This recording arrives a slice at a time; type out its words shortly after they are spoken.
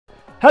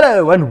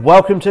Hello and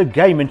welcome to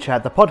Gaming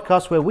Chat, the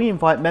podcast where we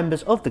invite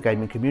members of the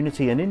gaming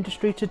community and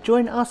industry to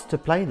join us to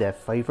play their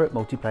favourite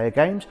multiplayer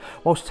games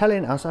whilst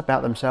telling us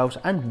about themselves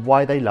and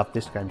why they love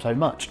this game so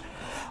much.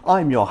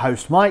 I'm your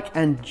host Mike,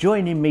 and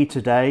joining me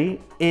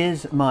today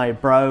is my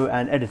bro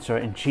and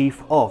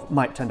editor-in-chief of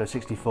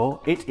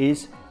MikeTendo64. It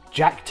is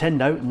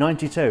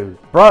JackTendo92.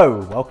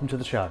 Bro, welcome to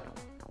the show.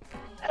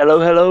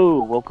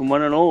 Hello, welcome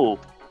one and all.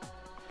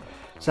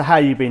 So how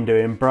you been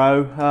doing,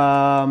 bro?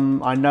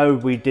 I know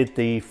we did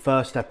the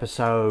first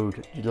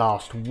episode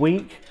last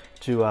week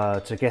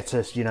to get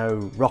us,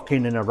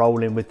 rocking and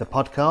rolling with the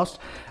podcast.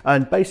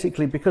 And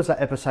basically, because that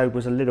episode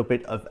was a little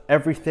bit of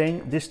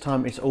everything, this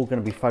time it's all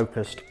going to be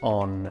focused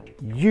on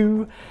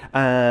you,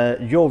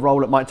 your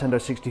role at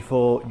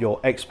MikeTendo64, your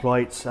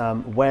exploits,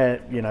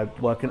 where,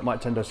 working at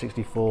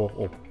MikeTendo64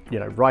 or,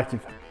 writing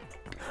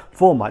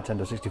for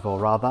MikeTendo64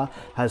 rather,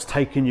 has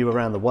taken you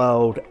around the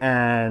world,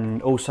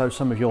 and also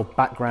some of your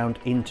background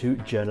into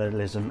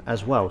journalism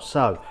as well.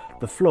 So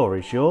the floor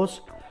is yours.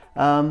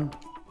 Tell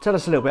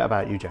us a little bit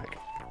about you, Jack.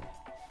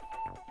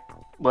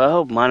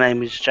 Well, my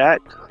name is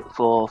Jack.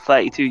 For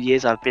 32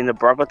 years I've been a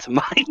brother to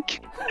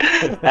Mike.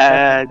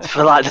 And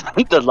for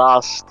the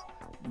last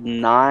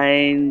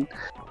nearing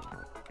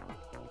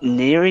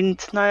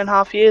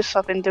 9.5 years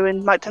I've been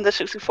doing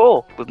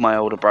MikeTendo64 with my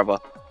older brother.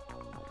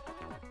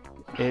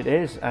 It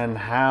is, and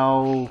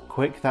how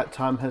quick that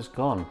time has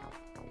gone.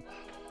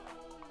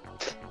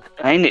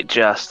 Ain't it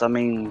just?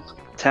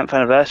 10th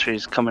anniversary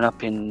is coming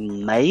up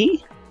in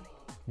May?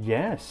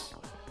 Yes,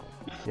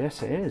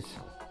 it is.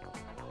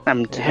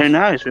 And yes. Who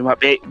knows, we might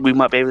be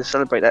able to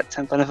celebrate that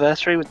 10th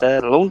anniversary with the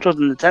launch of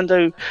the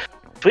Nintendo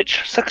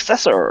Switch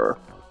successor.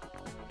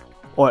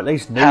 Or at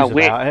least news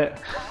about it.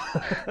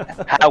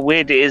 How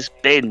weird it has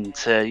been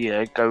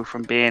to, go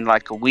from being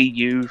like a Wii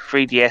U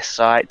 3DS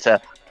site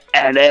to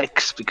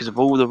NX because of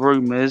all the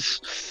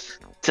rumours,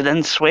 to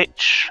then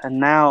Switch, and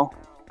now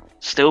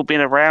still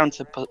being around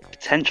to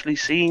potentially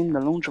seeing the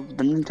launch of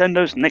the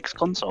Nintendo's next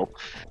console.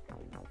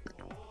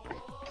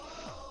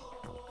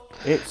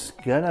 It's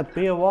gonna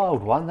be a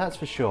wild one, that's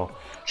for sure,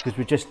 because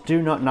we just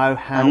do not know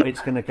how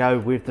it's gonna go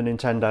with the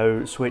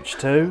Nintendo Switch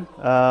 2.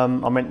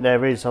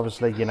 There is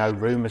obviously,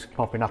 rumours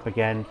popping up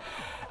again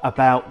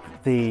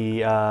about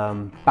the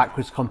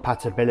backwards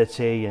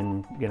compatibility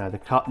and,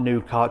 the new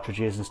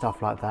cartridges and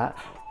stuff like that.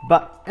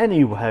 But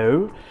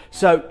anywho,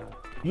 so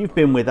you've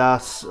been with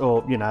us,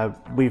 or,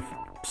 we've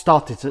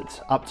started it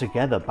up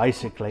together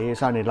basically.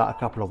 It's only like a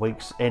couple of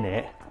weeks in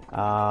it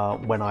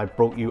when I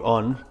brought you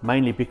on,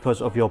 mainly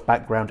because of your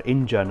background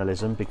in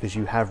journalism, because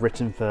you have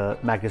written for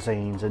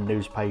magazines and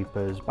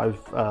newspapers,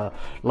 both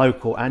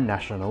local and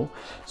national.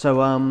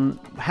 So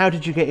how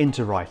did you get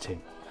into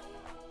writing?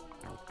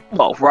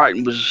 Well,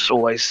 writing was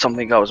always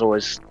something I was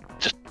always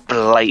just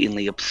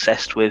blatantly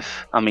obsessed with.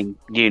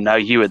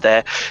 You were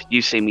there.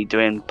 You see me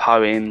doing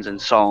poems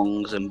and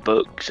songs and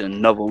books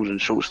and novels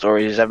and short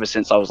stories ever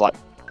since I was like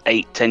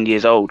 8-10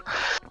 years old.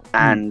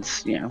 And,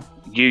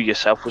 you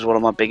yourself was one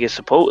of my biggest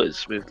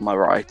supporters with my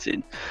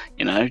writing.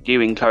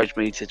 You encouraged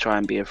me to try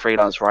and be a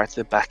freelance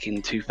writer back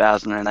in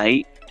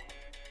 2008.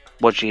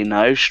 What do you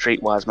know?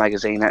 Streetwise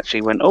magazine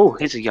actually went, oh,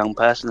 here's a young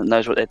person that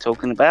knows what they're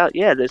talking about.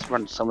 Yeah, let's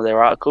run some of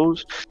their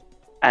articles.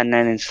 And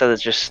then instead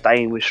of just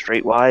staying with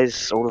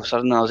Streetwise, all of a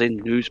sudden I was in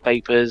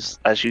newspapers,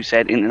 as you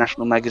said,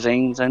 international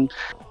magazines, and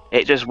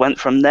it just went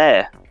from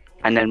there.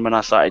 And then when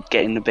I started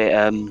getting a bit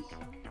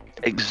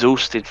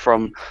exhausted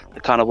from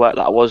the kind of work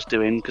that I was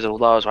doing, because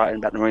although I was writing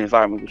about the marine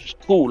environment, which was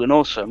cool and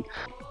awesome,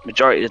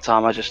 majority of the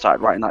time I just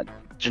started writing like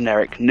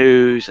generic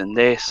news and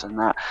this and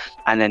that,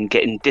 and then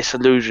getting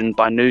disillusioned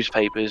by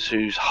newspapers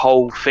whose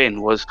whole thing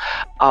was,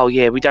 oh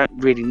yeah, we don't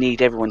really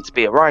need everyone to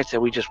be a writer,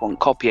 we just want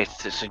copy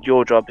editors, so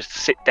your job is to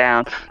sit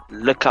down,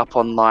 look up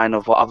online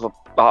of what other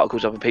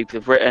articles other people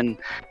have written,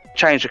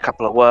 change a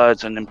couple of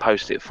words and then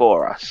post it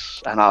for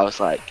us. And I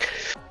was like,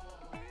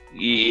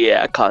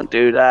 yeah, I can't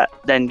do that.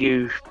 Then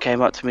you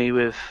came up to me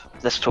with,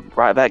 let's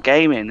write about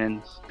gaming,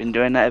 and been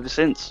doing that ever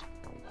since.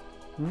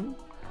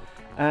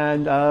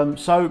 And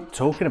so,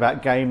 talking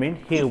about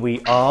gaming, here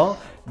we are.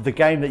 The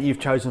game that you've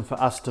chosen for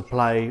us to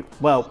play,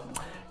 well,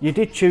 you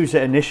did choose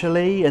it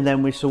initially, and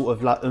then we sort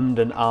of like and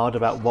ahed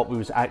about what we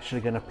was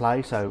actually going to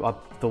play. So I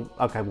thought,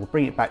 okay, we'll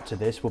bring it back to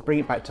this. We'll bring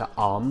it back to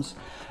ARMS.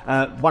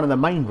 One of the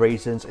main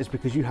reasons is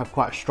because you have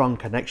quite a strong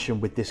connection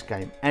with this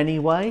game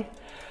anyway.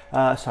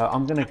 So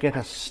I'm going to get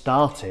us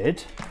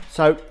started.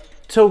 So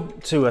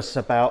talk to us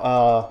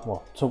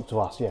about, talk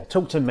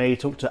to me,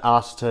 talk to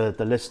us, to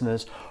the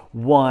listeners,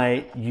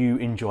 why you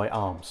enjoy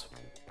ARMS.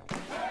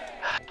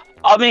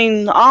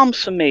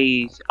 ARMS for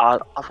me,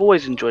 I've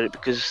always enjoyed it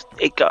because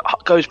it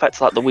goes back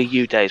to like the Wii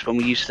U days when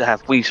we used to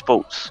have Wii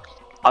Sports.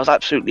 I was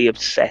absolutely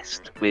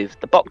obsessed with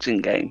the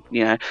boxing game.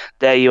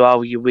 There you are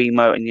with your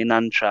Wiimote and your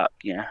nunchuck.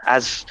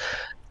 As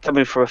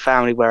coming from a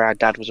family where our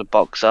dad was a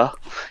boxer,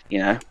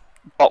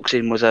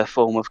 boxing was a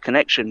form of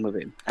connection with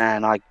him,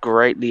 and I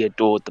greatly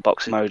adored the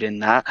boxing mode in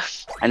that.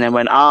 And then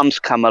when ARMS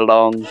come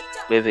along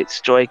with its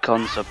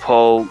Joy-Con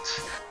support,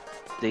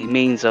 the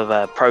means of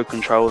a Pro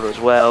Controller as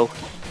well,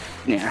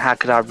 how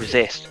could I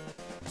resist?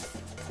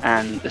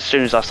 And as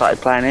soon as I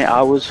started playing it,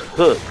 I was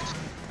hooked.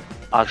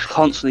 I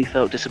constantly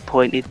felt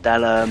disappointed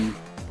that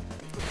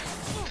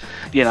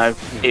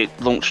it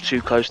launched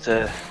too close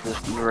to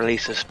the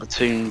release of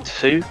Splatoon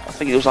 2. I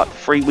think it was like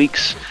 3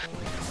 weeks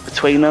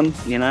between them.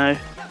 It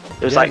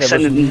was like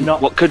sending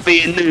what could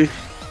be a new,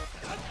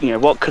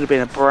 what could have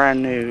been a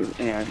brand new,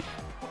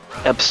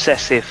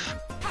 obsessive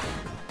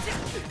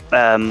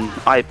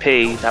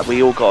IP that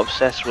we all got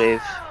obsessed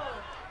with.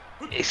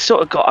 It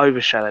sort of got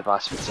overshadowed by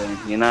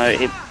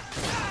Splatoon.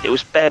 It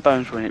was bare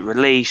bones when it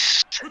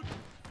released,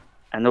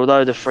 and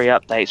although the free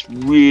updates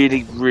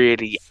really,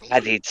 really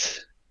added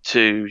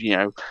to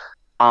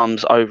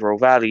ARM's overall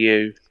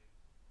value,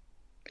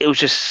 it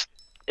was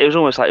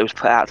almost like it was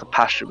put out to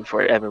pasture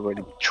before it ever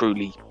really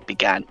truly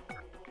began.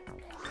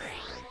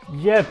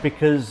 Yeah,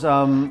 because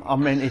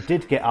it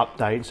did get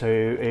updates, so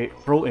it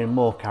brought in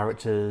more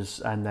characters,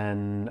 and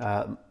then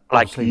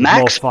like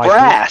Max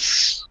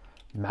Brass.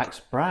 Max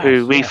Brass,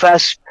 who we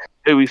first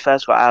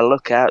got our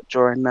look at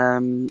during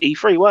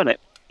E3, weren't it?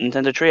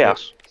 Nintendo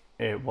Treehouse.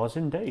 It was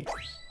indeed.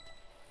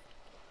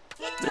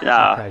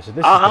 Okay, so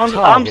this is the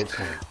target.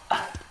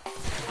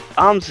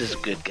 ARMS is a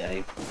good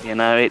game.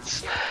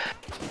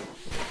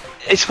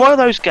 It's one of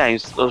those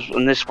games,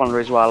 and this is one of the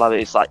reasons why I love it.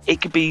 It's like it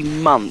could be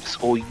months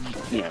or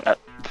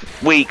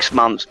weeks,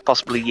 months,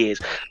 possibly years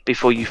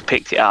before you've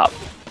picked it up.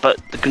 But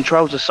the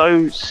controls are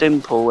so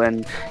simple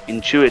and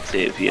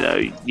intuitive.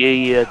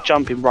 You're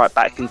jumping right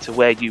back into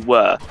where you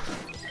were.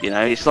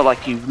 It's not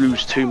like you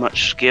lose too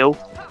much skill.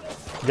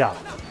 Yeah.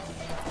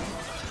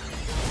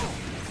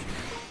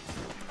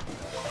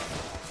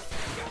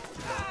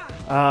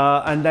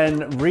 And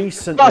then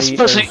recently as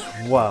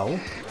well,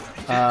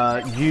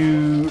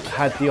 you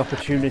had the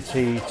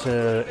opportunity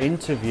to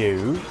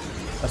interview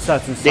a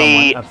certain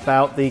someone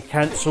about the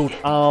cancelled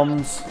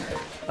ARMS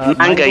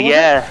manga.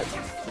 Yeah,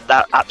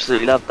 that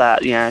absolutely love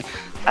that.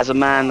 As a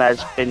man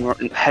that's been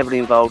heavily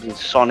involved in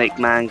Sonic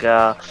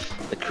manga,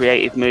 the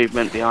creative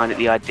movement behind it,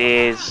 the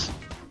ideas,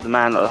 the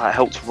man that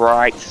helped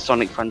write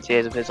Sonic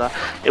Frontiers of his life,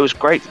 it was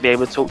great to be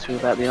able to talk to him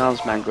about the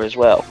ARMS manga as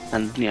well,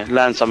 and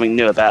learn something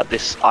new about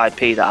this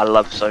IP that I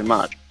love so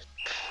much.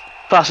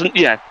 Plus,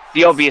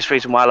 the obvious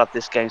reason why I love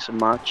this game so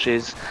much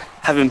is,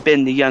 having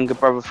been the younger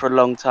brother for a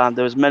long time,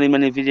 there was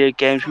many video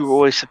games we were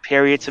always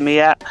superior to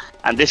me at,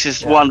 and this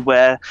is one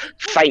where,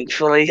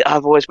 thankfully,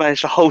 I've always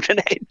managed to hold an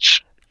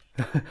edge.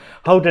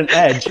 Hold an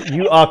edge?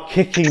 You are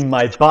kicking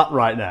my butt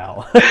right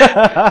now.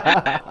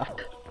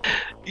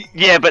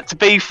 Yeah, but to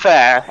be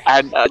fair,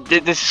 and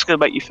this is going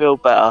to make you feel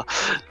better,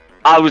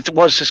 I was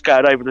just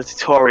going over the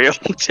tutorial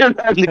to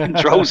learn the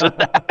controls of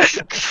that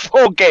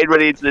before getting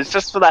ready into this,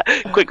 just for that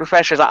quick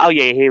refresher. It's like, oh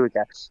yeah, here we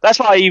go. That's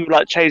why I even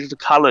changed the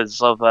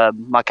colours of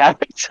my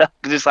character,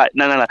 because it's like,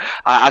 no,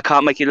 I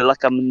can't make it look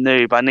like I'm a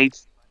noob.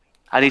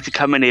 I need to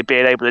come in here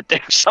being able to do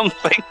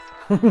something.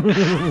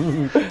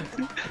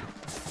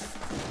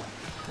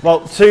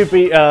 Well, to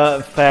be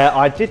fair,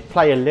 I did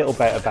play a little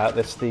bit about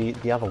this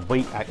the other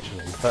week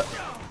actually, but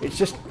it's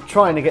just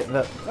trying to get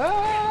the.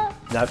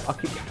 No, I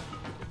keep.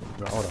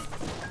 Right, hold on.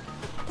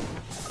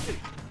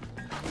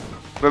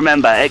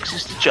 Remember, X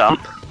is to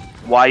jump,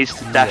 Y is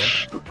to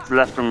dash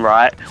left and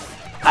right,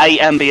 A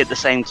and B at the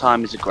same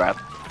time is a grab.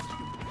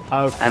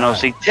 Okay. And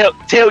obviously tilt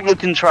your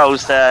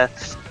controls to,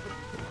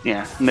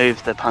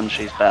 move the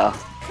punches better.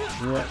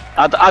 Yeah.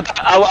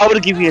 I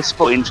would give you a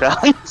sporting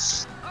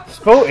chance.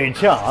 Sporting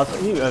chance?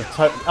 You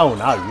have oh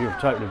no, you have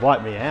totally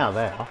wiped me out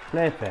there.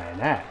 Flipping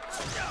heck.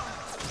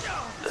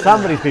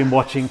 Somebody's been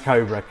watching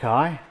Cobra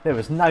Kai. There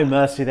was no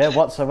mercy there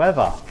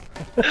whatsoever.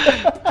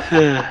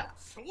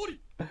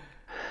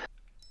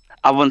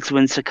 I want to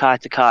win Sakai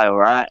to Kai,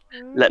 alright?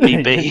 Let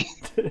me be.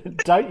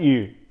 Don't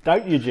you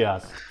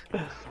just.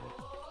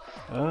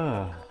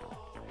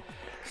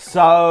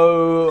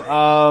 So,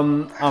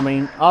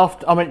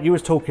 you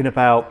was talking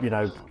about,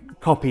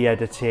 copy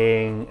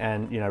editing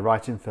and,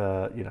 writing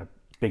for,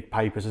 big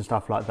papers and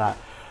stuff like that.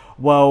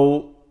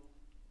 Well,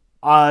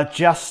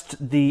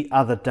 just the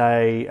other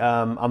day,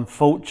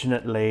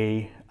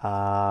 unfortunately,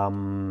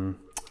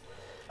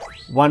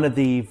 one of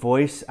the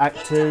voice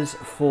actors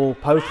for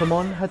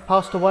Pokemon had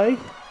passed away.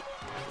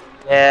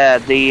 Yeah,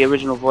 the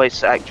original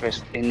voice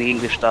actress in the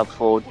English dub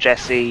for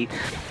Jessie,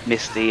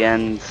 Misty,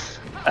 and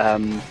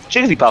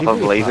Jigglypuff, I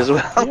believe, as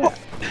well.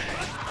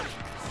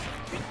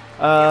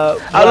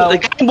 Yeah.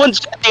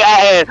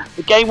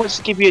 The game wants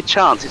to give you a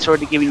chance. It's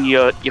already giving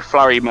you your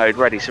flurry mode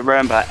ready. So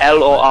remember,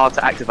 L or R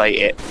to activate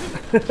it.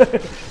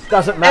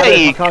 Doesn't matter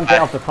if I can't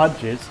get off the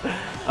punches.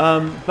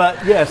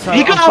 But yeah, so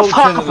you got off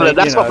half of it.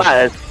 That's what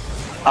matters.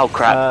 Oh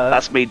crap!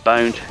 That's me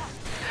boned.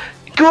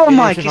 Go on,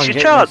 Mike. It's your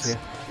chance.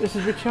 This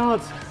is your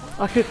chance.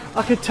 I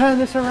could turn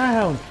this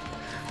around.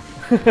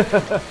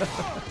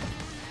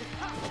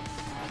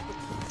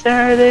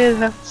 Turn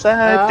it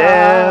upside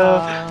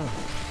down.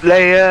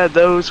 Layer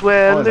those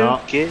where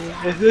Luke is.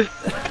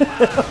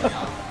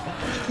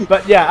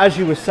 But yeah, as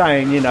you were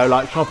saying,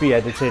 like copy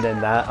editing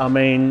and that,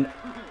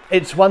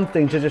 it's one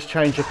thing to just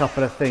change a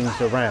couple of things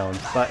around,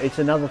 but it's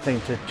another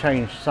thing to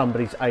change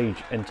somebody's age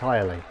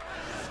entirely.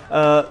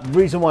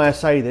 Reason why I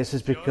say this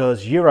is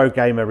because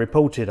Eurogamer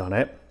reported on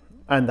it,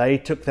 and they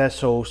took their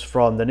source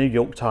from the New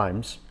York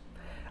Times,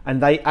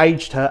 and they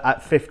aged her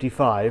at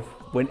 55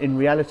 when in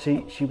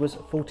reality she was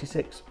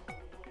 46.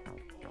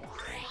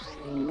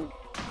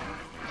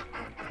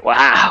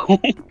 Wow.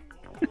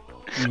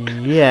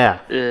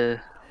 Yeah.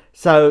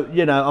 So,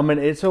 you know, I mean,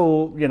 it's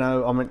all, you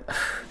know, I mean,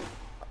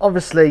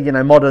 obviously, you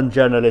know, modern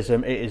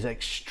journalism, it is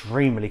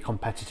extremely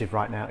competitive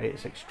right now.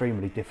 It's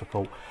extremely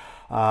difficult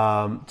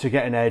to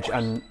get an edge,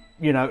 and,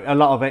 you know, a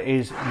lot of it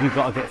is you've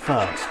got to get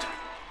first.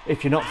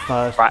 If you're not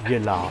first, you're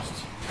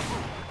last.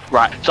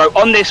 Right, so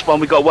on this one,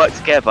 we've got to work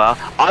together.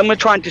 I'm going to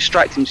try and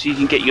distract him so you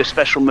can get your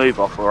special move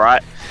off,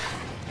 alright?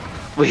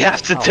 We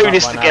have to do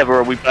this together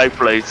or we both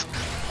lose.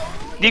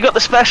 You got the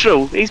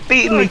special. He's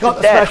beating me to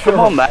death. Come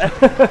on, man.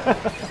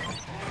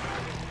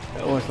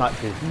 Always like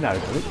this. No.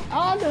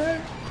 Oh,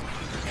 no.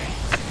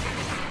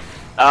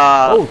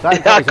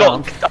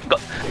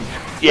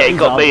 Yeah, he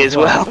got me as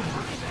well.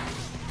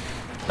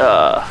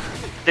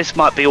 This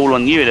might be all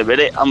on you in a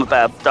minute. I'm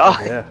about to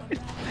die. Yeah.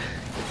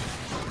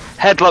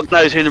 Headlock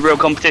knows who the real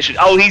competition.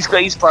 Oh, he's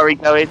got his flurry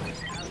going.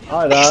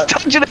 I know. He's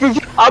touching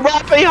everything. I'm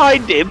right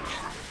behind him,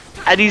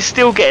 and he's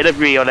still getting a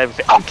re on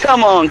everything. Oh,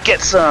 come on,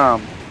 get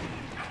some.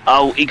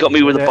 Oh, he got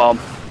me with a bomb.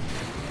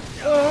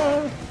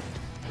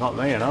 Not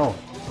me at all.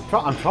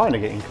 I'm trying to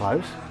get in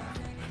close.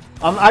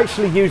 I'm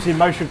actually using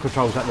motion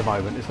controls at the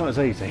moment. It's not as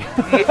easy.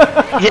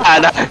 Yeah, I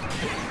know.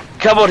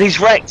 Come on, he's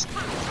wrecked.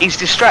 He's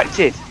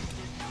distracted.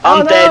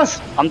 I'm dead.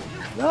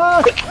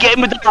 Quick, get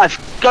him with the knife.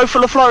 Go for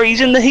the flurry.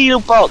 He's in the heal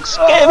box.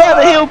 Get him out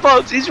of the heal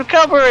box. He's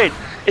recovering.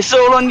 It's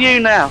all on you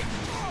now.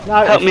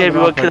 No, help me,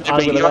 everyone. If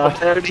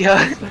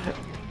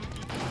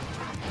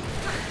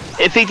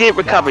he didn't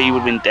recover, he would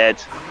have been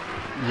dead.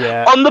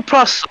 Yeah. On the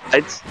plus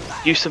side,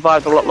 you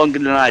survived a lot longer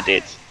than I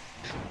did.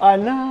 I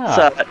know.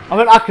 So, I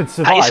mean, I could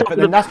survive, but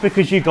then that's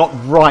because you got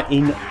right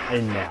in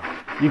there.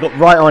 You got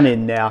right on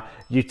in now.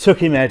 You took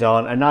him head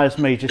on, and now it's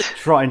me just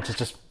trying to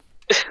just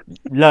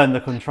learn the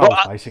controls,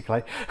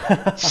 basically.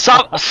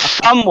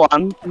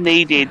 Someone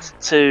needed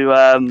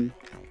to.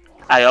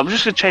 Hey, I'm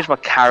just going to change my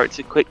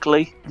character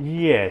quickly.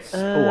 Yes.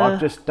 I've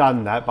just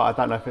done that, but I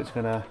don't know if it's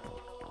going to.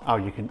 Oh,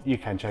 you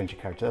can change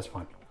your character. That's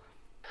fine.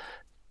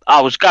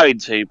 I was going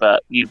to,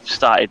 but you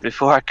started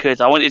before I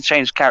could. I wanted to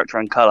change character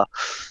and colour.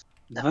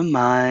 Never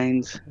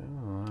mind.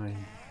 Alright.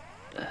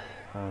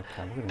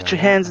 Okay. Put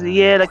your hands in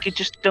the air like you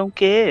just don't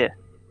care.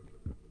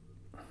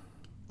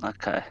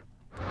 Okay.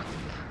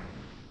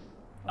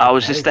 Oh,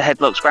 was this the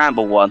headlock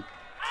scramble one?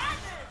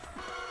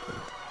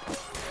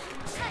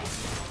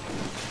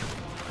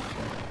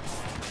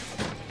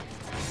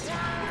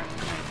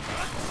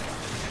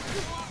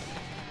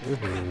 Ooh,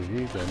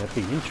 you're gonna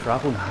be in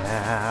trouble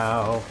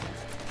now.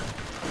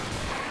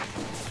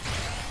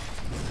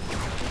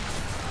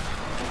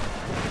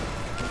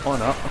 Or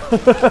not.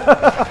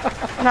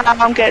 No,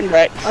 I'm getting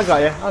wrecked. I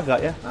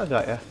got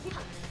you.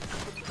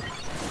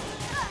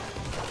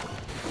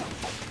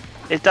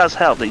 It does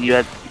help that you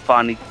had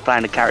finally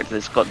playing a character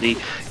that's got the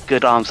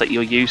good arms that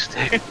you're used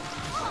to.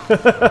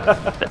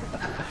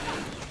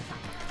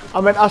 I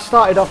mean, I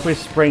started off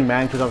with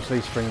Springman because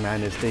obviously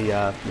Springman is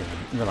the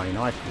main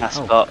icon.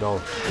 Mascot.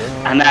 God.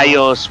 Yeah. And now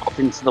you're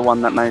swapping to the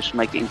one that managed to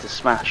make it into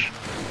Smash.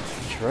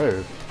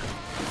 True.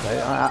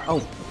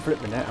 Flip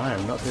the net. I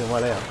am not doing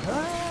well out.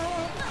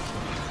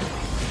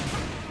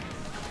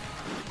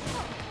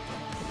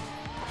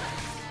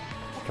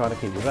 Trying to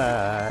keep you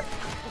back.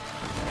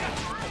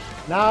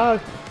 No!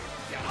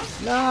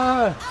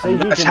 See, you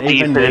didn't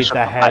even need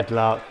the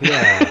headlock.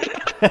 Yeah.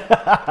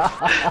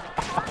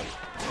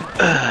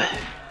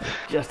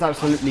 Just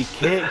absolutely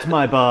kicked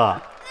my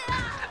butt.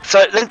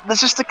 So,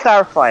 let's just to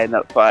clarify in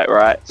that fight,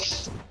 right?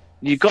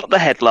 You got the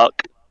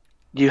headlock,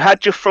 you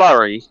had your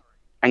flurry,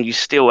 and you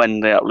still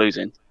ended up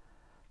losing.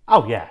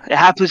 Oh, yeah. It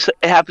happens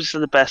to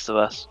the best of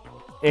us.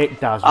 It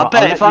does. I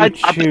bet if I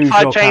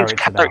change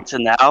character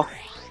now.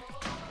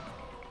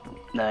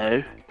 No.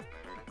 You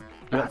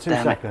got 2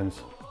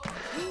 seconds.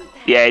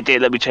 Yeah, it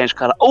did let me change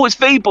colour. Oh, it's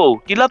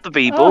V-Ball! You love the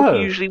V-Ball.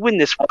 You usually win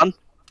this one.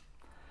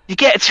 You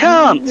get a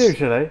chance!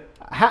 Usually.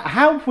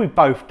 How have we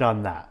both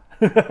done that?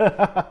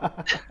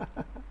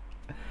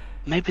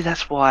 Maybe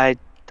that's why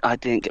I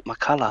didn't get my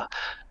colour.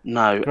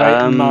 No.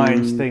 Great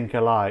minds think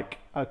alike.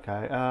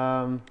 Okay,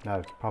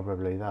 no,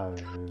 probably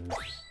those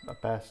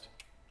at best.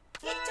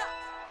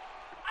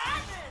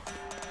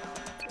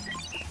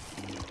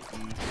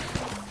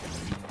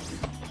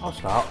 I'll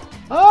start.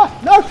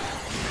 Ah, no!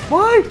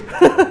 Why?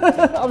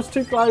 I was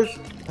too close.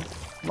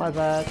 My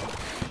bad.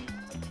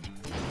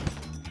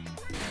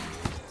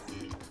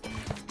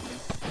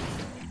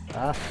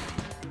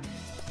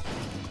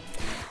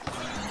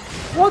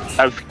 What?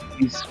 Oh,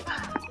 please.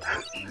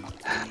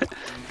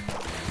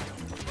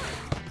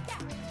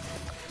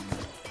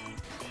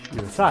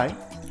 You were saying?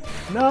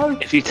 No.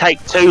 If you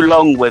take too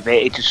long with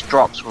it, it just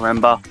drops,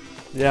 remember?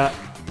 Yeah.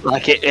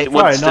 Like it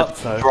wants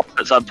to drop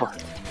at some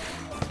point.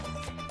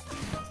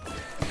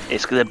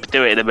 It's going to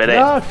do it in a minute.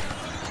 No!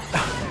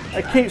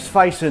 It keeps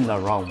facing the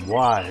wrong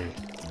way.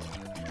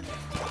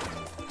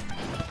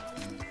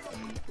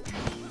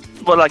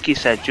 Well, like you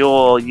said,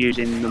 you're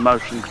using the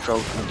motion control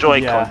for the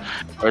Joy-Con,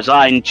 whereas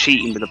I'm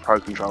cheating with the Pro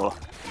Controller.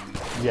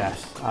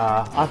 Yes,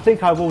 I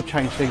think I will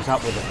change things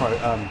up with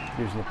the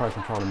using the Pro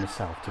Controller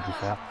myself, to be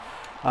fair.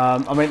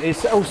 I mean,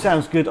 it all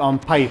sounds good on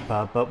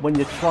paper, but when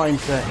you're trying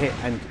to hit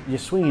and you're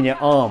swinging your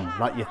arm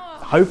like you're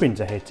hoping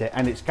to hit it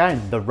and it's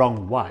going the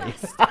wrong way.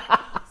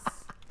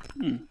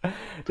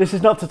 This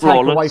is not to take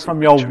away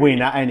from your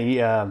win at any...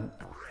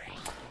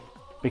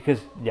 because,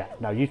 yeah,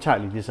 no, you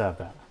totally deserve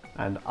that.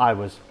 And I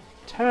was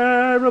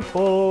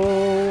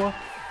terrible.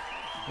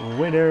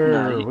 Winner.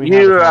 No,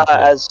 you are,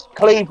 as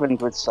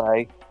Cleveland would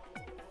say,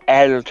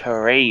 El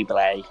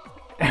Terrible.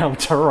 El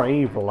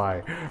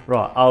Terrible.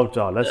 Right, hold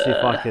on. Let's see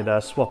if I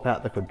can swap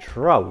out the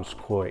controls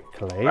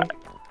quickly. Right.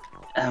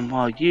 And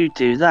while you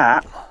do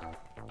that,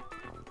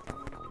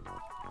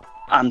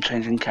 I'm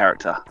changing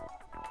character.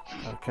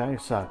 Okay,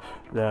 so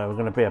we're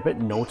going to be a bit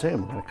naughty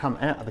and we're going to come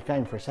out of the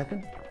game for a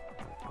second.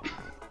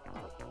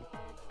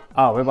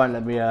 Oh, it won't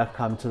let me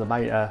come to the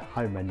main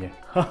home menu.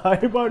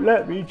 It won't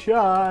let me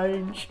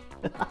change.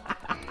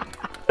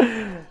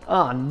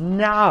 Oh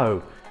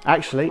no!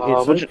 Actually,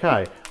 it's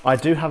okay. I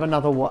do have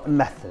another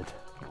method.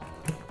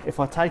 If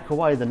I take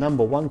away the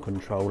number 1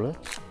 controller,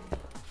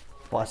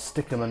 but I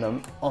stick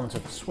them onto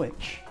the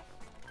Switch.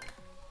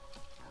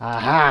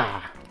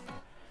 Aha!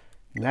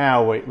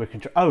 Now we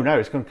can. Oh no,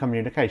 it's going to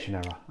communication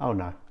error. Oh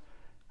no.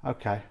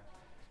 Okay.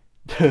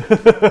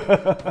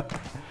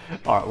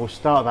 Alright, we'll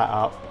start that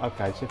up.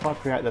 Okay, so if I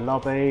create the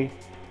lobby,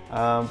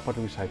 what did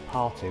we say?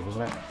 Party,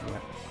 wasn't it?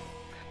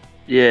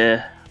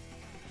 Yeah.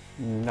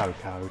 No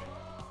code.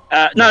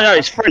 No,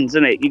 it's friends,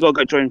 isn't it? You gotta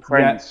go join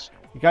friends. Yeah,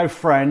 you go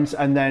friends,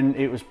 and then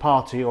it was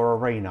party or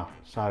arena.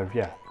 So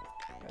yeah,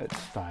 let's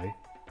stay.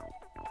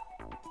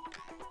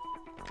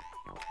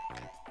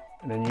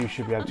 And then you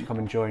should be able to come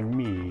and join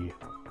me.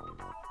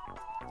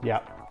 Yeah.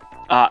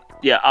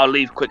 Yeah, I'll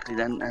leave quickly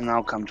then, and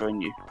I'll come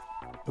join you.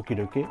 Okie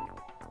dokie.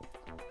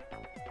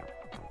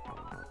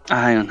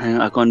 Hang on,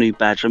 I've got a new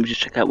badge. Let me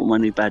just check out what my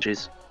new badge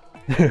is.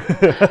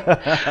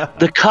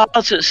 The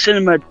cars at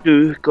Cinema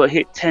Do got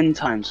hit 10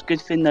 times.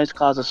 Good thing those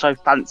cars are so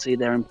fancy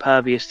they're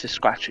impervious to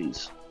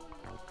scratches.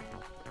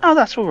 Oh,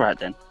 that's alright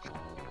then.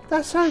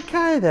 That's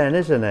okay then,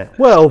 isn't it?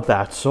 Well,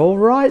 that's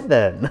alright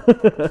then.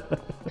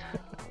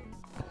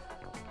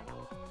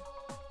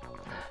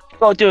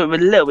 Got to do it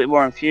with a little bit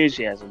more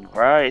enthusiasm,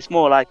 bro. It's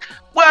more like,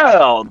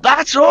 well,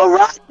 that's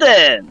alright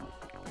then.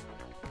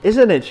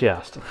 Isn't it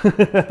just?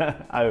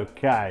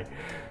 Okay,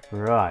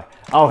 right.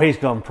 Oh, he's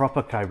gone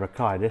proper Cobra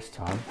Kai this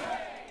time.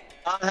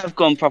 I have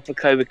gone proper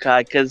Cobra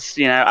Kai because,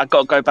 you know, I've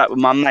got to go back with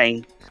my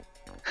main.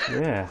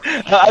 Yeah.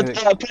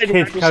 I've played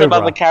with some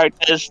other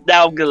characters.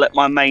 Now I'm going to let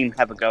my main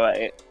have a go at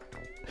it.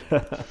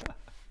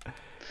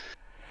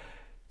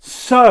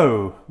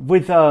 So,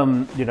 with,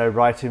 you know,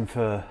 writing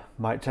for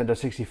Nintendo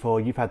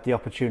 64, you've had the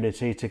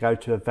opportunity to go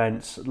to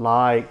events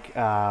like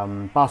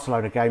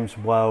Barcelona Games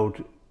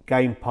World,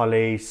 Game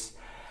Police,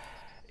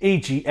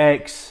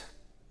 EGX,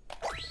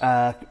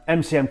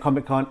 MCM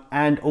Comic Con,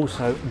 and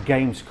also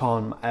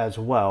Gamescom as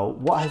well.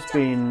 What has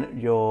been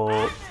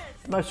your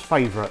most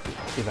favourite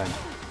event?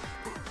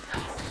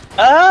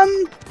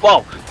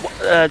 Well,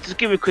 to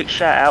give you a quick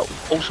shout out,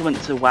 also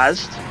went to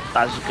WASD.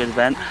 That was a good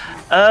event.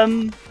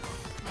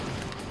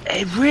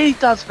 It really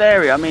does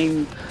vary. I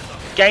mean,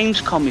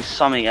 Gamescom is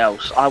something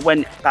else. I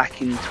went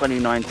back in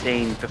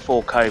 2019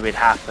 before COVID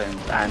happened,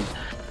 and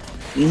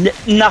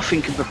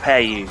nothing can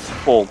prepare you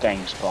for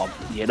Gamescom.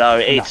 You know,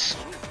 it's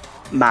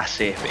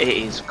massive. It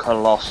is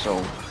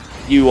colossal.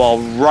 You are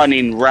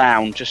running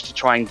round just to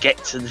try and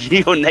get to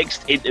your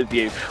next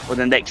interview or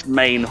the next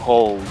main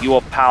hall. You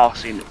are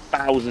passing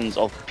thousands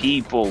of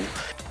people.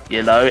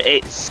 You know,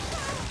 it's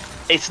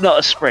not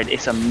a sprint,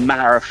 it's a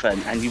marathon,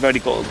 and you've only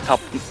got a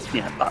couple,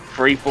 you know, like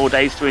 3-4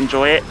 days to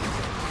enjoy it.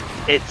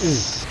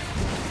 It's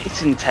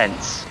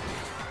intense.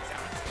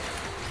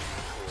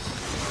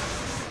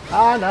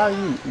 Ah, no,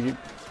 you.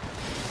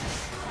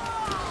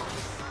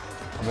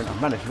 I mean,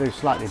 I've managed to do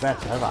slightly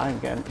better, but I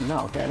ain't getting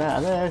out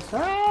of this.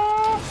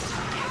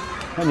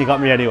 Ah! And you got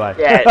me anyway.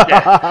 Yeah,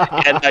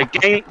 no,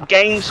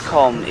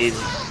 Gamescom is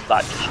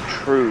like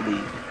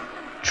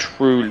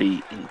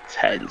truly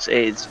intense.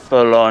 It's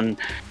full on.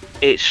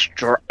 It's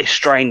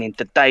straining.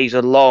 The days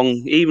are long.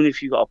 Even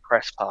if you got a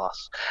press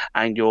pass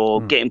and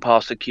you're getting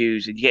past the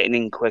queues and you're getting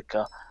in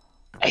quicker,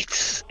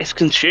 it's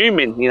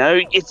consuming. You know,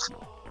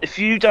 if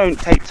you don't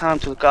take time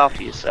to look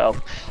after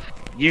yourself,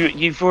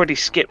 you've already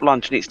skipped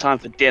lunch and it's time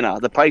for dinner.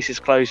 The place is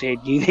closing.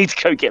 You need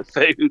to go get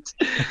food.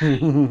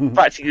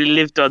 Practically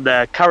lived on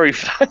curry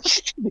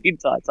flash the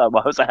entire time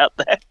I was out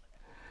there.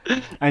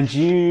 And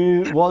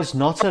you was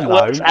not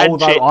alone,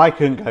 although I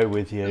couldn't go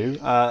with you.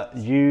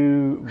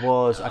 You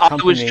was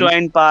accompanied... I was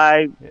joined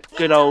by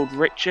good old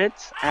Richard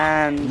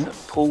and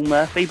Paul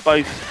Murphy,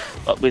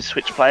 both with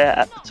Switch Player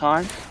at the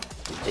time.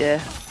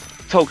 Yeah.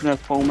 Talking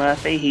of Paul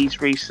Murphy, he's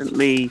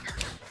recently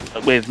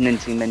with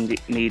Ninty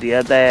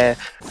Media.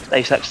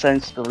 They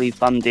successfully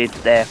funded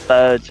their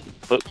third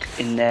book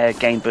in their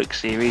game book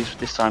series,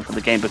 this time for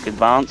the Game Book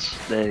Advance,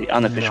 the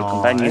unofficial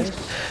companion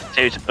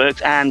series of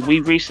books. And we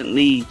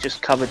recently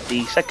just covered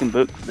the second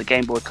book, the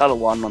Game Boy Color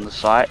one, on the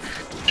site,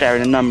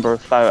 sharing a number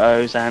of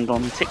photos. And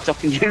on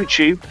TikTok and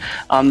YouTube,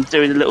 I'm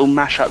doing a little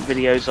mashup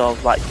videos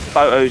of like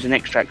photos and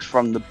extracts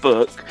from the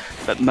book,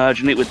 but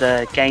merging it with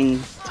the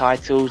game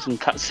titles and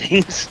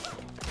cutscenes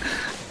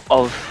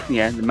of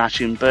the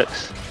matching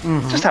books.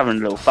 Just having a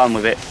little fun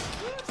with it.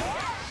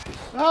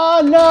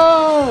 Oh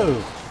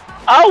no!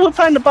 Oh, we're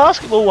playing the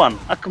basketball one.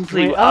 I just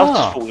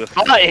thought we were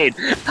fighting.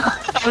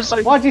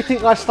 Why do you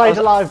think I stayed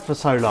alive for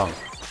so long?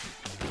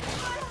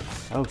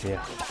 Oh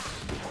dear.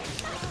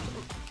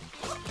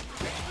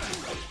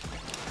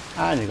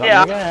 And you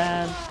got me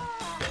again.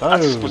 I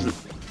just wasn't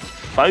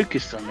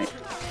focused on it.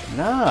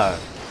 No.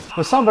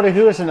 For somebody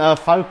who isn't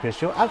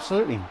focused, you're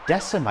absolutely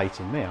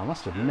decimating me, I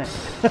must admit.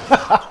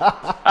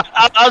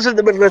 I was in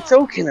the middle of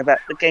talking about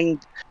the Game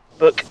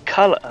Book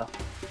Color.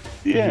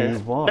 Yeah.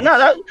 But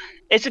no,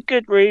 it's a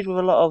good read with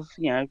a lot of,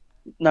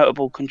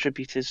 notable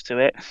contributors to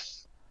it.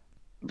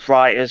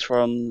 Writers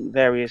from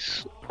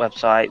various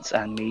websites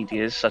and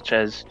medias, such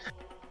as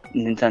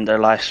Nintendo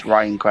Life's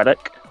Ryan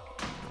Craddock.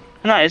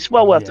 No, it's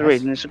well worth the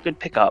read, and it's a good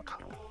pickup.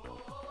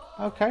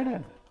 Okay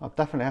then. I'll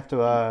definitely have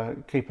to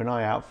keep an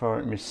eye out for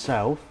it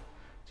myself.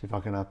 See if I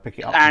can pick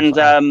it up. And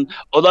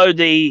although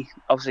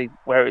obviously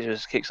where it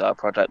was a Kickstarter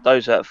project,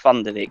 those that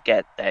funded it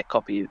get their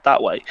copy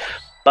that way.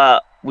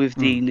 But with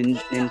the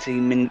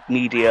Ninty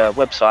Media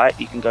website,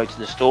 you can go to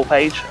the store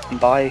page and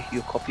buy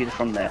your copy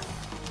from there.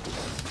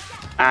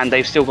 And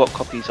they've still got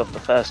copies of the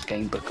first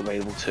game book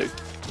available too.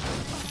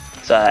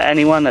 So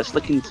anyone that's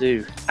looking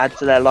to add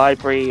to their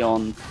library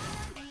on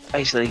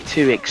basically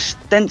 2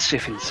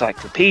 extensive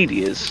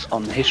encyclopedias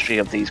on the history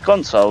of these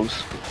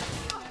consoles,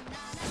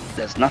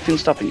 there's nothing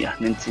stopping you.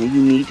 Ninty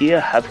Media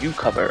have you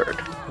covered.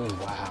 Oh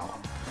wow.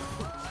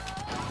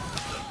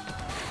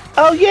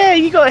 Oh yeah,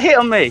 you got a hit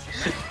on me.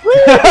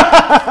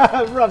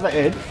 Rub it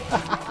in.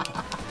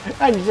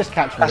 And you just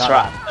catch me. That's like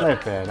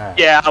right. That.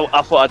 Yeah,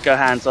 I thought I'd go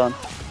hands on.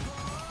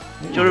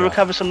 Do you want to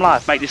recover some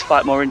life? Make this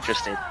fight more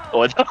interesting?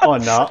 Or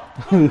not.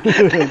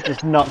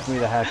 Just knocks me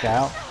the heck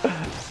out.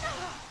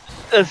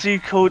 As you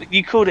called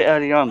it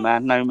early on,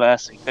 man. No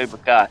mercy, Cobra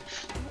Kai.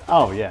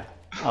 Oh yeah,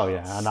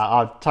 and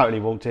I totally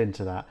walked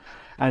into that.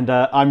 And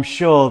I'm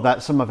sure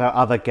that some of our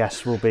other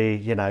guests will be,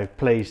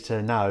 pleased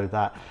to know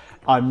that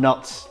I'm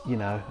not,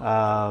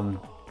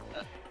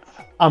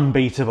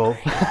 unbeatable.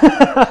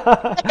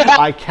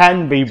 I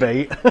can be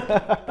beat.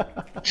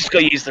 Just got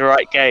to use the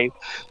right game.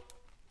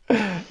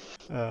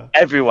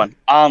 Everyone,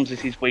 arms is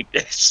his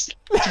weakness.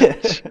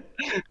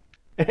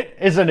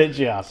 Isn't it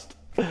just?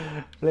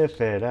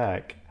 Flippin'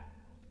 heck.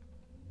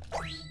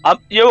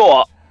 You know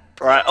what?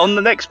 Right, on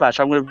the next match,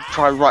 I'm going to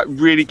try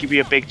really give you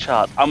a big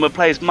chance. I'm going to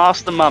play as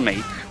Master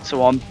Mummy,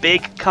 so I'm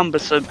big,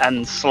 cumbersome,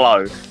 and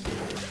slow.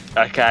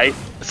 Okay?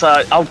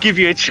 So I'll give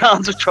you a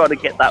chance of trying to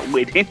get that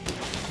win in.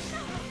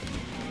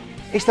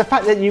 It's the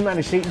fact that you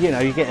manage to,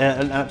 you get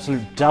an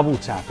absolute double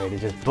tap in,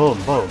 it's just boom,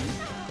 boom.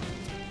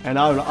 And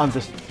I'm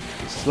just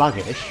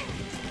sluggish.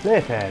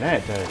 Flippin'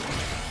 heck, dude.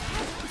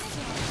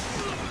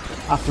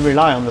 I have to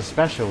rely on the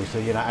specials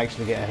to,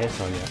 actually get a hit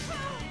on you.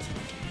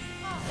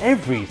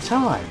 Every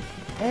time.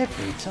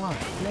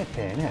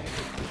 Flippin' heck.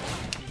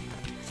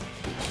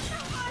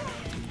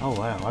 Oh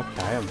wow,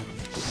 okay, I'm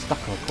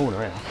stuck on a corner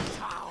here.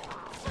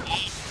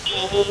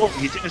 Oh,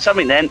 you doing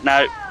something then?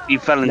 No, you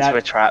fell into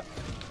a trap.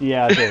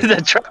 Yeah, I did.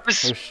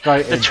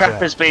 the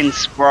trap has been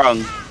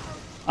sprung.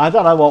 I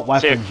don't know what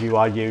weapons you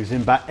are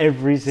using, but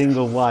every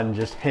single one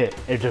just hit.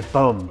 It just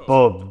boom,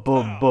 boom,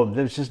 boom, boom.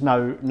 There's just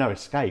no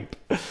escape.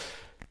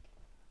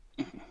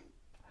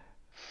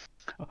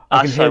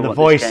 I can hear the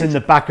voice in the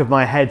back of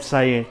my head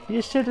saying,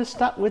 "You should have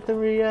stuck with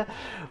the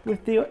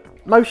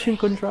motion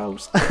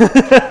controls."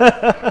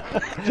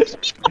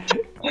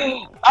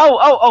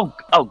 Oh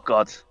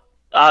God!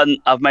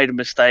 I've made a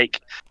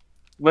mistake.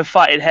 We're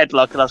fighting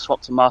headlock, and I've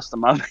swapped to Master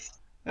Mummy.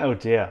 Oh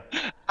dear!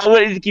 I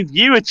wanted to give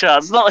you a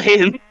chance, not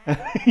him.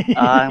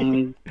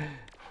 You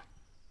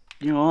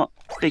know what?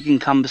 Big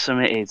and cumbersome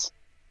it is.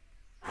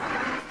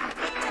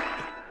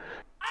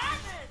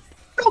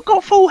 I've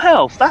got full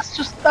health. That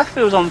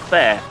feels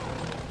unfair.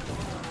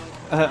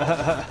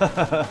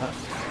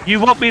 You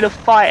want me to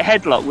fight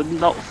headlock with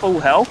not full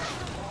health?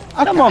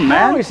 Come on,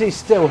 man. How is he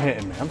still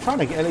hitting me? I'm trying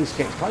to at least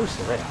get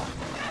closer here.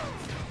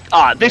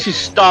 Alright, this is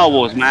Star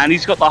Wars, man.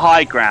 He's got the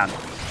high ground.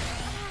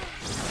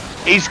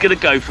 He's gonna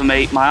go for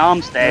me. My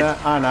arm's dead. Yeah,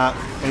 I know.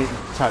 He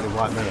totally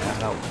wiped me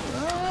out.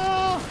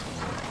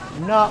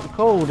 No. Not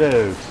cool,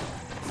 dude.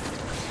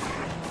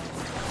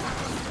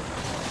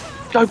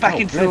 Go back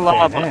into the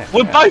lava.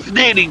 We're both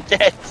nearly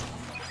dead.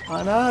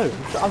 I know.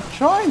 I'm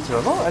trying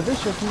to.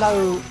 There's just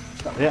no.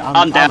 Yeah,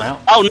 I'm down. out.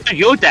 Oh no,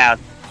 you're down.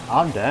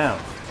 I'm down.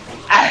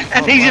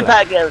 And he's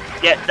back there.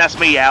 Yeah, that's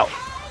me out.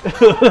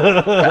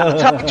 I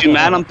told you,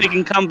 man. I'm big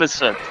and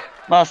cumbersome.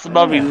 Master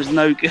Mummy was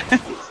no good.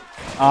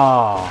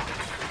 Ah.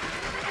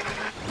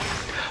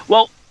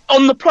 Well,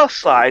 on the plus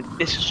side,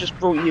 this has just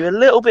brought you a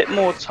little bit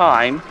more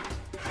time,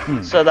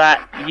 so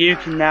that you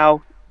can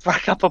now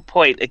rack up a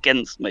point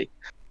against me.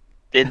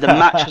 The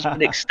match has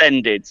been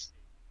extended.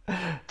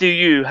 Do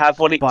you have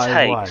what it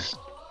takes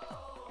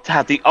to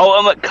have the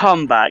ultimate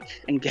comeback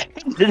and get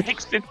the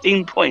next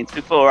 15 points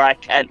before I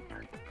can?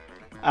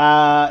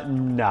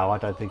 No, I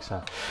don't think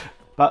so.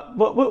 But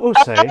we'll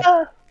see.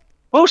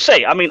 We'll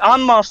see. I mean,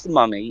 I'm Master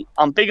Mummy,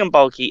 I'm big and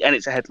bulky, and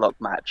it's a headlock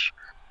match.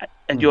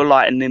 And you're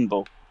light and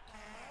nimble.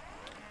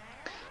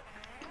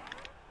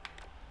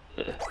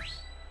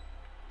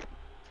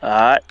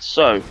 Alright,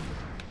 so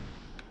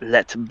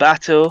let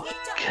battle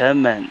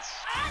commence.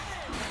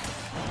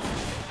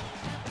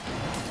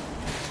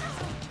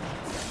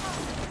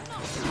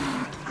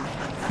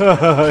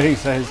 He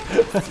says.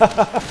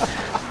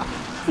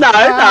 No,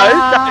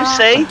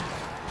 see?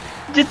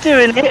 You're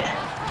doing it.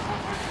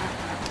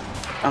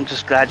 I'm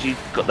just glad you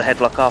got the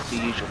headlock after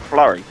you used your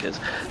flurry, because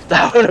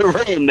that would have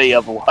ruined me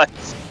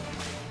otherwise.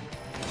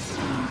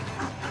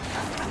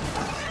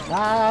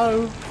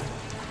 No.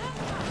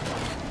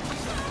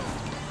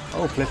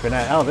 Oh, flipping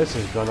out. Oh, this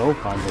has gone all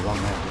kinds of wrong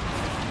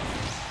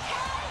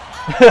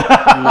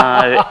there.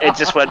 No, it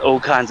just went all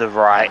kinds of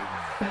right.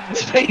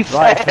 To be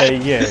Right fair, for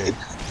you.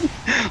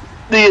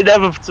 the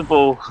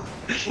inevitable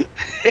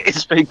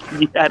is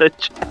thinking you had a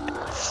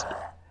chance.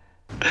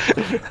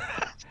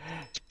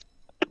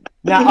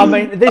 Now, I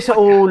mean, this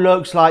all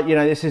looks like, you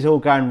know, this is all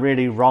going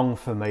really wrong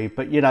for me.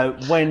 But, you know,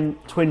 when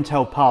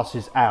Twintel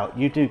passes out,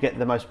 you do get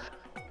the most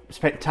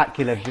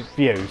spectacular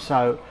view.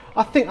 So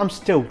I think I'm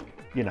still,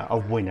 you know, a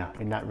winner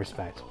in that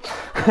respect.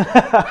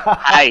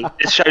 Hey,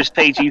 this show's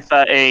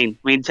PG-13.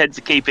 We intend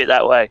to keep it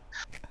that way.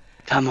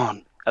 Come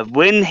on. A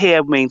win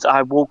here means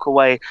I walk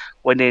away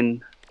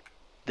winning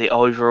the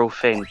overall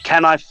thing.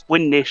 Can I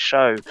win this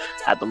show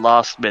at the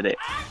last minute?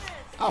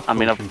 I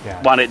mean,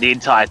 I've won it the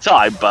entire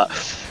time, but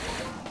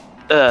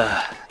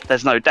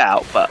there's no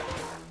doubt. But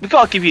we've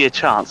got to give you a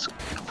chance.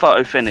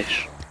 Photo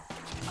finish.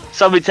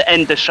 Something to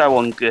end the show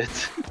on good.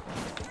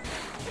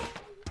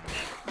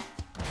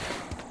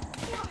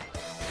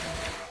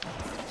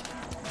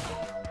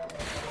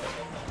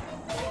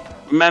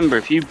 Remember,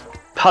 if you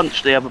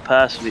punch the other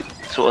person, it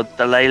sort of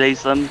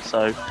delays them,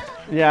 so...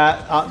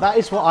 Yeah, that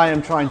is what I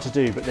am trying to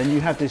do, but then you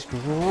have this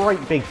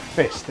great big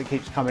fist that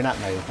keeps coming at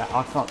me that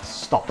I can't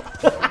stop.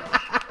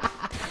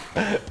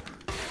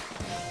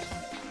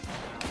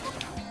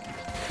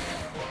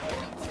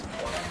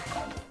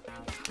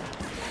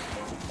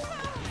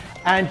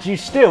 And you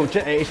still,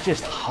 it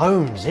just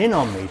hones in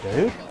on me,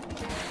 dude.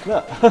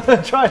 Look,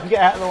 try to get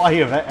out of the way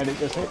of it and it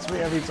just hits me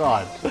every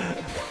time.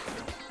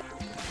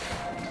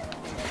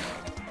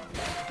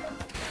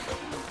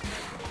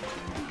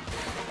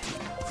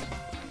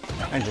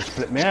 And just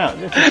flip me out.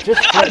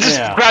 Just flip me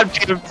out.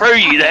 Grabbed you and threw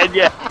you then,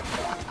 yeah.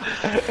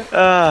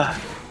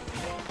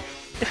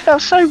 It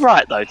felt so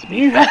right though to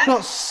me. You have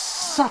got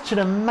such an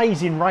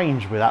amazing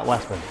range with that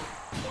weapon.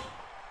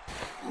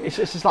 It's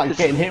just like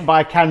getting hit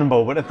by a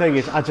cannonball, but the thing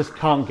is, I just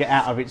can't get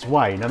out of its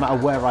way. No matter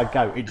where I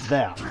go, it's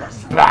there.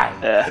 Like,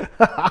 bang! Yeah.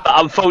 But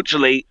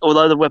unfortunately,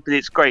 although the weapon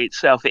is great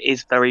itself, it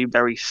is very,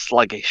 very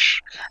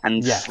sluggish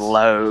and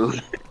slow.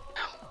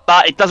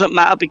 But it doesn't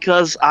matter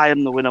because I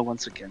am the winner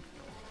once again.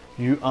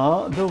 You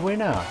are the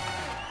winner.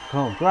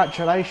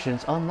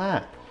 Congratulations on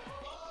that.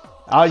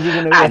 Are you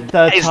going to be a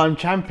third-time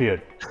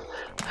champion?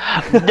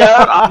 No,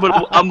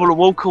 I'm gonna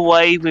walk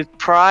away with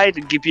pride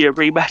and give you a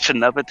rematch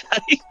another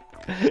day.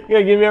 You're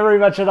going to give me a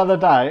rematch another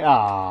day?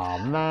 Oh,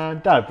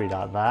 man, don't be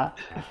like that.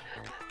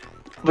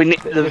 We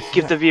need to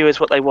give the viewers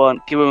what they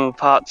want. Give them a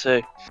part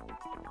 2.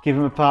 Give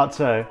them a part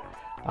 2? Oh,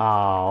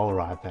 all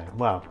right then.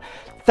 Well,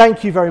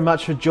 thank you very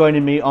much for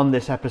joining me on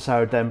this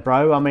episode then,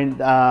 bro. I mean,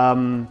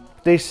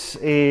 this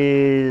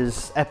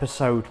is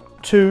episode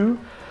 2.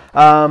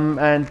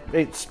 And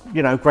it's,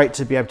 you know, great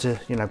to be able to,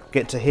 you know,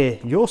 get to hear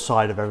your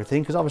side of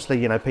everything, because obviously,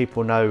 you know,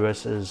 people know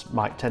us as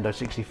Mike Tendo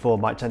 64,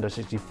 Mike Tendo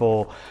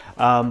 64,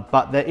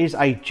 but there is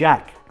a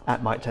Jack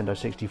at Mike Tendo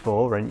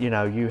 64, and you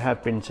know, you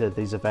have been to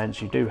these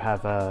events, you do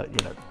have a, you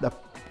know, a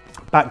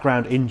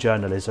background in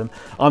journalism.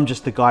 I'm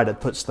just the guy that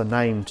puts the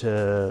name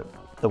to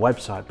the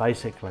website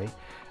basically,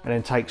 and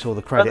then takes all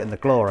the credit and the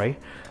glory.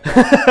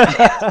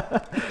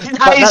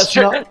 That is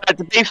true.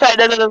 To be fair,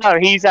 no,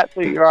 he's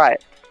absolutely right.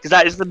 Because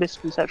that is the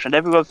misconception.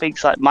 Everyone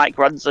thinks like Mike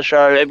runs the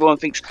show. Everyone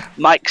thinks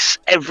Mike's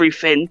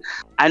everything.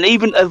 And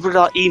even every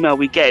like, email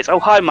we get is, "Oh,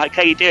 hi Mike,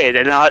 how you doing?"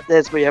 And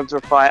there's me having to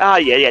reply, "Ah,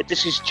 yeah,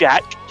 this is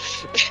Jack.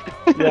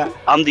 Yeah.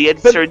 I'm the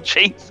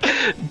editor-in-chief."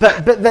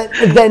 But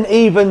then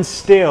even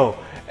still,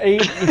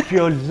 if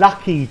you're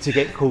lucky to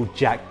get called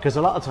Jack, because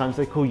a lot of times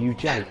they call you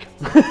Jake.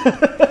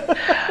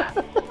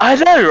 I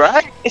know,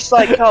 right? It's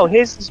like, oh,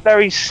 here's this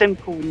very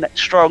simple,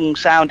 strong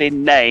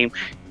sounding name.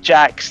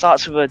 Jack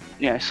starts with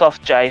a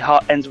soft J,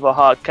 ends with a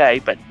hard K,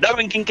 but no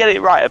one can get it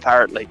right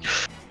apparently.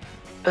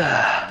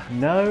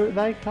 No,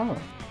 they can't.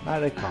 No,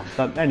 they can't.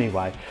 But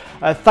anyway,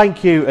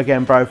 thank you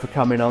again, bro, for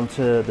coming on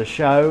to the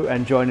show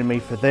and joining me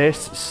for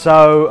this.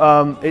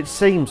 So it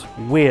seems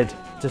weird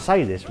to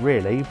say this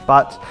really,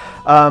 but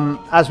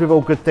as with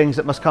all good things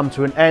that must come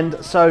to an end,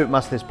 so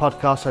must this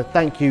podcast. So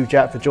thank you,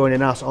 Jack, for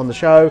joining us on the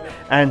show,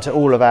 and to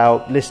all of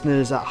our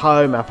listeners at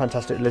home, our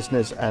fantastic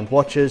listeners and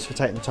watchers, for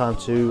taking the time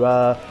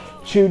to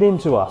tune in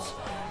to us.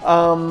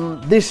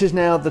 This is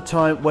now the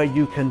time where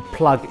you can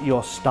plug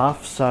your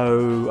stuff.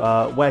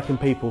 So where can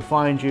people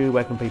find you?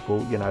 Where can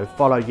people,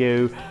 follow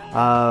you?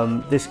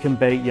 This can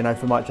be,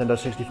 for My Nintendo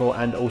 64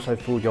 and also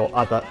for your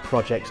other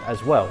projects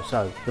as well.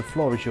 So the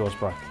floor is yours,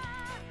 bro.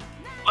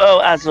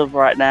 Well, as of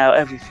right now,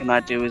 everything I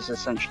do is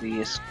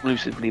essentially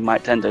exclusively My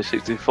Nintendo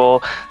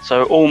 64.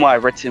 So all my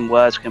written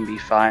words can be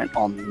found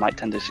on the My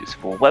Nintendo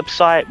 64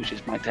 website, which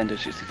is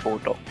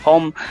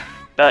mytendo64.com.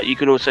 But you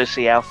can also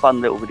see our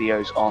fun little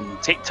videos on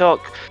TikTok,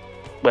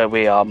 where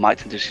we are My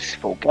Nintendo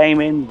 64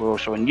 Gaming. We're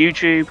also on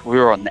YouTube,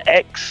 we're on the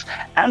X,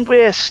 and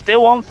we're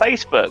still on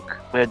Facebook.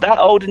 We're that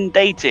old and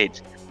dated.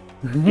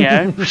 We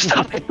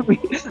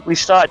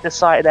started this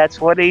site in our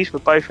 20s, we're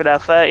both in our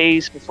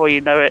 30s. Before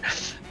you know it,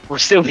 we'll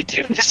still be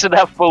doing this in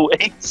our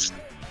 40s.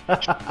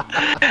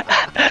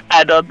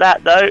 And on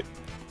that note,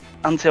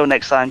 until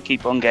next time,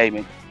 keep on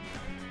gaming.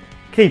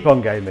 Keep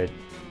on gaming.